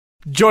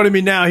Joining me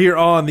now here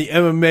on the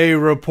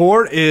MMA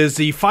Report is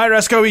the fighter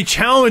that's going to be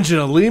challenging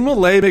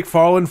Ilima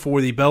Macfarlane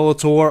for the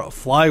Bellator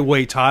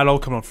flyweight title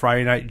coming on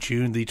Friday night,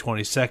 June the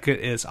 22nd.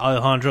 It's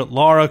Alejandra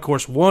Lara, of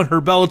course, won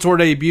her Bellator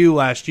debut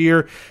last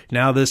year.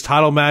 Now this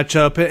title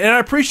matchup, and I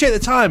appreciate the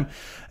time.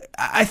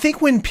 I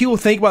think when people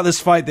think about this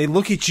fight, they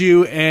look at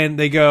you and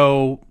they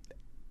go,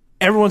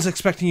 everyone's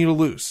expecting you to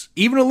lose.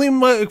 Even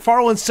Ilima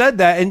Macfarlane said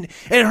that, and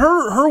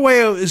her way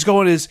is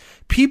going is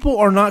people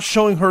are not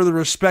showing her the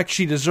respect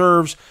she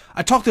deserves.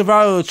 I talked to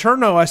Viola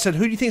Turno. I said,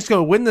 who do you think is going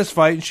to win this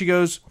fight? And she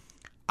goes,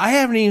 I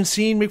haven't even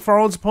seen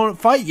Macfarlane's opponent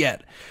fight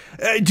yet.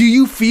 Do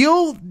you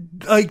feel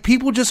like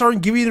people just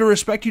aren't giving you the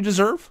respect you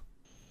deserve?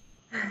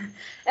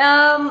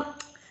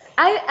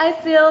 I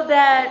feel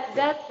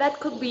that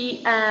could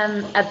be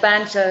an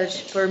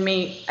advantage for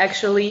me,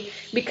 actually,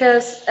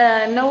 because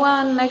no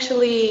one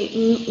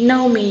actually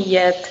know me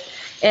yet,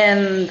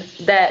 and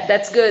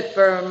that's good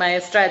for my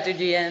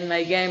strategy and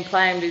my game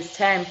plan this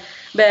time.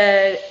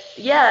 But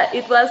yeah,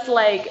 it was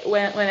like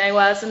when I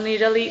was in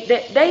Italy,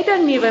 they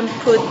don't even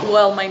put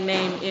my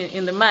name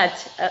in the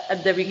match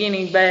at the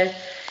beginning, but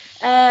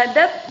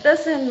that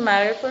doesn't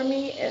matter for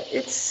me.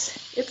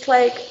 It's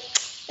like,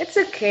 it's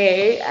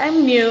okay.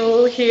 I'm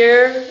new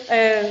here.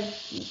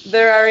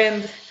 There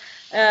aren't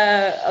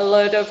a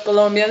lot of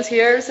Colombians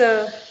here,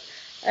 so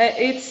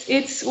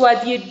it's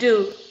what you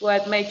do,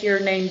 what make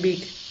your name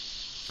big.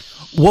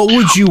 What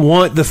would you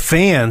want the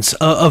fans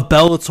of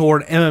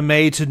Bellator and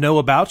MMA to know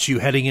about you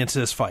heading into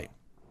this fight?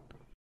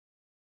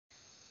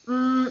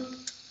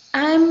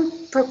 I'm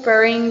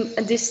preparing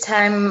this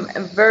time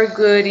very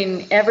good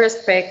in every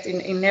aspect,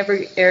 in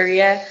every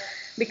area.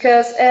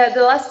 Because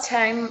the last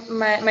time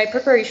my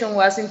preparation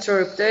was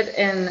interrupted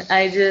and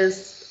I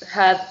just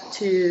had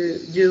to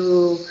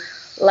do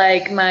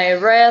like my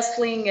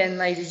wrestling and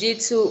my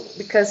jiu-jitsu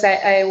because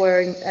I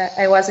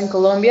was in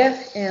Colombia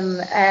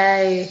and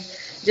I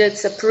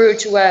just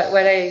approached what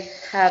I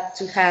had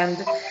to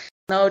hand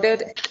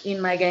noted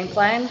in my game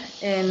plan,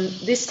 and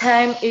this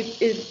time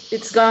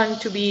it's going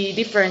to be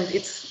different.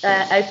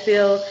 I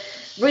feel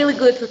really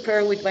good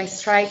prepared with my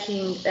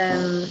striking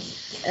and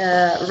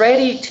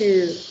ready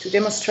to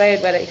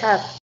demonstrate what I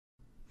have.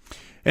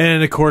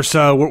 And of course,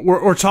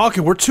 we're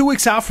 2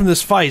 weeks out from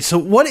this fight. So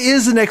what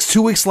is the next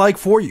 2 weeks like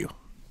for you?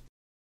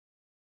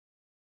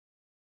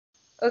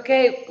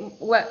 Okay,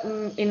 what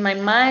in my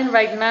mind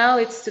right now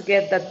it's to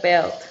get that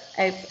belt.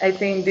 I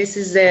think this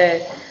is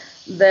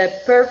the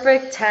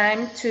perfect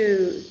time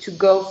to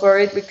go for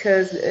it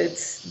because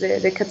it's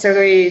the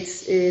category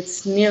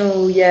it's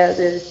new. Yeah,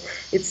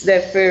 it's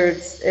the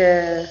first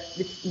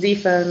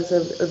defense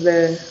of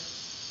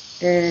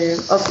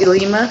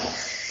Ilima,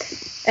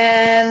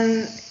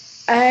 and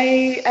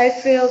I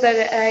feel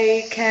that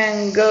I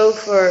can go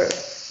for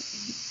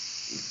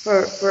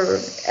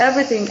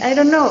everything. I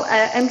don't know.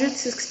 I'm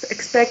just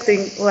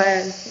expecting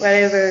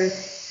whatever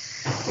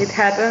it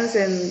happens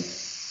and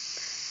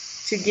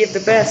to give the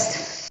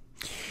best.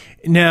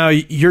 Now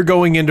you're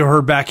going into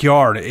her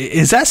backyard.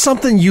 Is that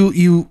something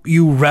you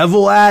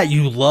revel at?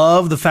 You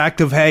love the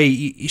fact of,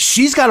 hey,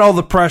 she's got all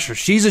the pressure.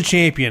 She's a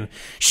champion.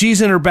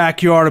 She's in her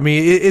backyard. I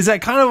mean, is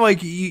that kind of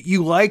like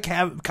you like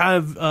have kind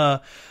of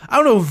I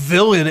don't know if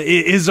villain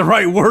is the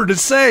right word to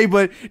say,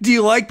 but do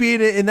you like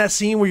being in that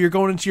scene where you're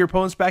going into your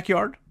opponent's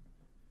backyard?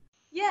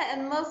 Yeah,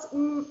 and most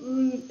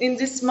in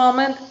this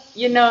moment,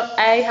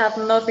 I have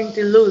nothing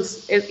to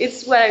lose.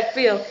 It's what I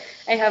feel.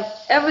 I have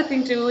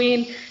everything to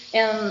win.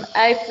 And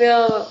I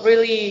feel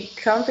really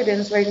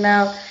confident right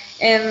now.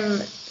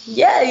 And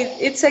yeah,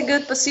 it's a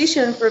good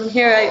position from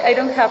here. I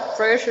don't have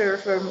pressure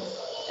from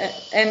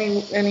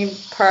any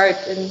part,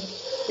 and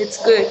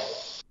it's good.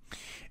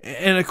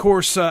 And of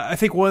course, I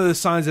think one of the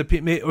signs that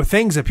or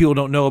things that people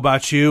don't know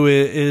about you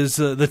is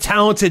the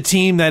talented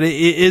team that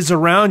is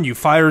around you.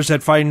 Fighters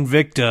that fight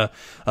Invicta,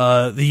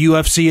 the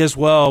UFC as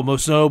well,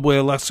 most notably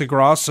Alexa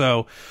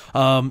Grasso.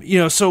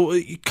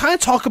 So kind of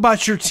talk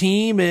about your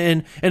team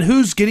and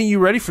who's getting you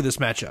ready for this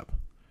matchup.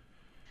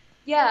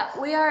 Yeah,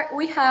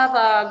 we have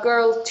a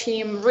girl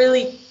team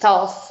really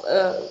tough.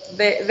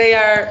 They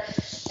are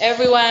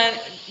everyone.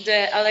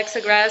 The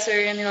Alexa Grasso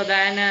and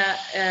Ildana.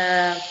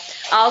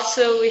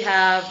 Also, we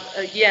have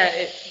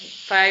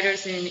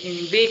fighters in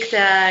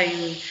Invicta,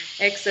 in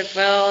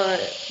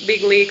XFL,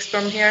 big leagues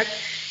from here,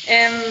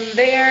 and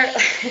they are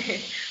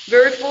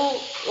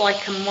beautiful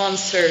like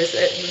monsters.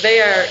 They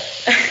are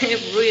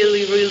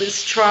really, really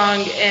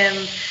strong, and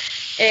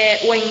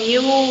when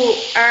you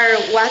are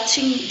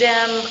watching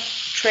them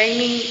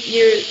training,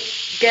 you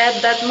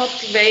get that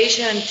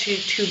motivation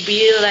to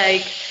be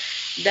like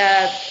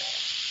that,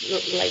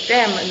 like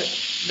them.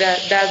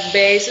 That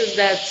basis,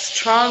 that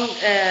strong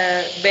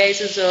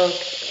basis of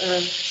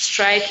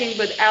striking,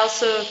 but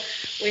also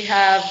we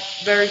have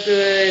very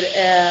good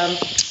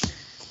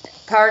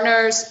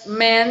partners,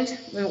 men.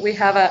 We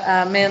have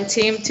a men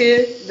team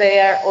too. They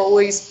are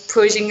always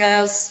pushing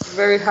us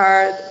very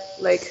hard,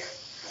 like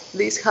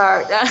this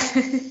hard.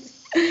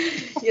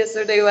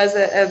 Yesterday was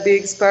a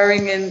big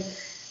sparring, and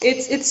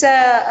it's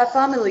a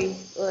family,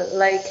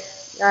 like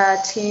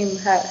team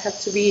have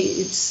to be.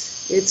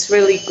 It's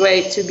really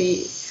great to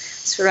be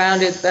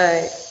surrounded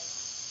by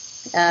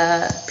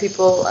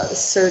people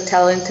so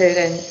talented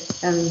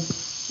and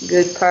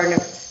good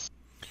partners.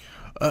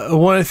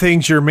 One of the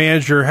things your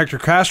manager, Hector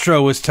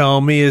Castro, was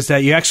telling me is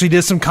that you actually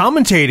did some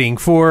commentating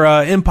for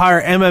Empire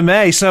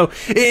MMA. So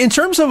in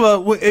terms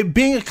of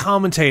being a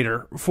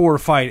commentator for a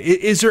fight,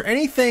 is there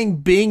anything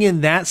being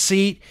in that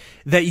seat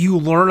that you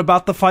learn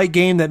about the fight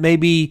game that may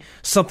be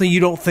something you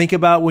don't think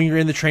about when you're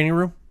in the training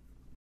room?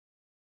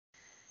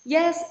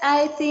 Yes,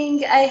 I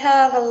think I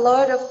have a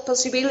lot of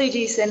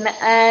possibilities, and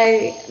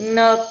I'm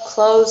not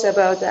closed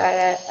about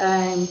that.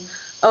 I'm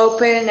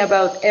open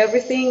about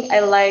everything.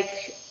 I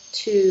like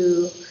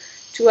to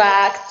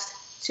act,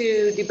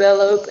 to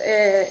develop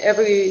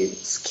every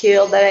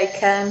skill that I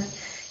can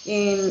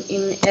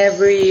in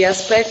every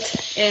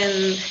aspect,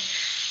 and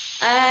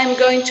I'm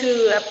going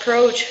to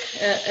approach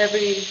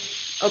every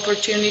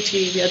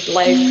opportunity that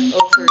life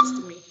offers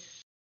to me.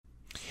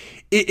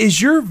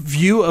 Is your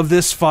view of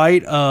this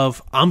fight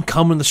of I'm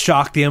coming to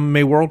shock the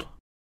MMA world?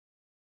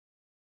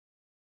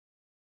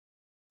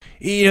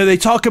 You know, they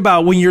talk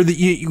about when you're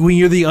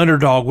the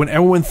underdog, when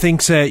everyone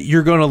thinks that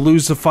you're going to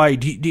lose the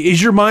fight.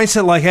 Is your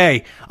mindset like,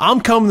 hey,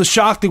 I'm coming to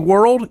shock the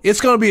world? It's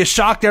going to be a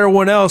shock to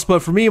everyone else,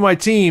 but for me and my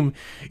team,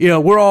 you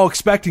know, we're all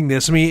expecting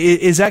this. I mean,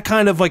 is that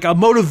kind of like a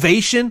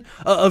motivation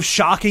of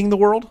shocking the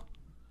world?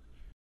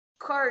 Of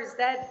course,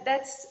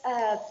 that's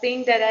a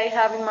thing that I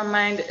have in my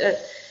mind.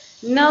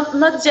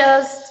 Not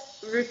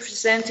just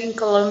representing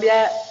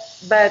Colombia,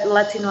 but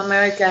Latin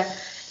America.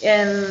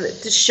 And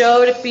to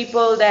show the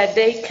people that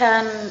they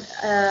can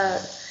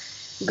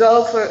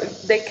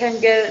they can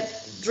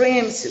get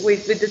dreams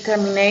with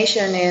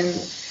determination, and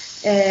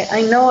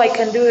I know I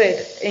can do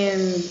it,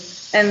 and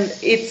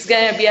it's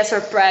gonna be a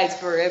surprise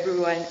for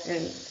everyone,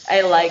 and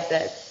I like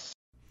that.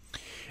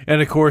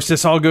 And of course,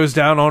 this all goes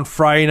down on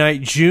Friday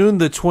night, June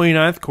the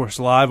 29th, of course,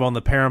 live on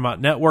the Paramount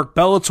Network.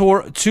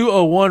 Bellator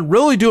 201.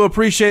 Really do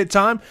appreciate the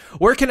time.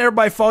 Where can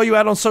everybody follow you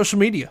out on social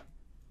media?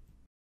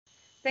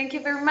 Thank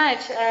you very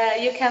much.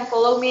 You can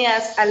follow me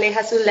as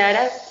Alejandra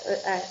Lara.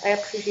 I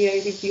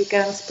appreciate if you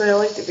can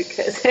spell it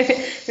because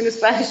in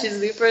Spanish it's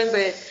different,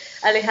 but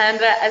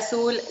Alejandra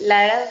Azul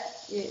Lara,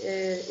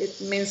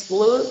 it means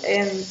blue.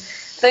 And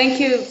thank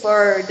you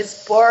for the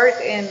support,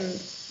 and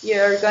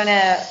you're going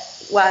to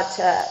watch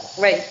a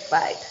great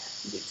fight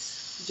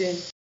this June.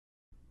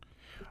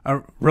 I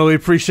really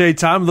appreciate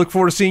time. Look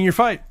forward to seeing your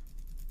fight.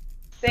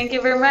 Thank you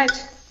very much.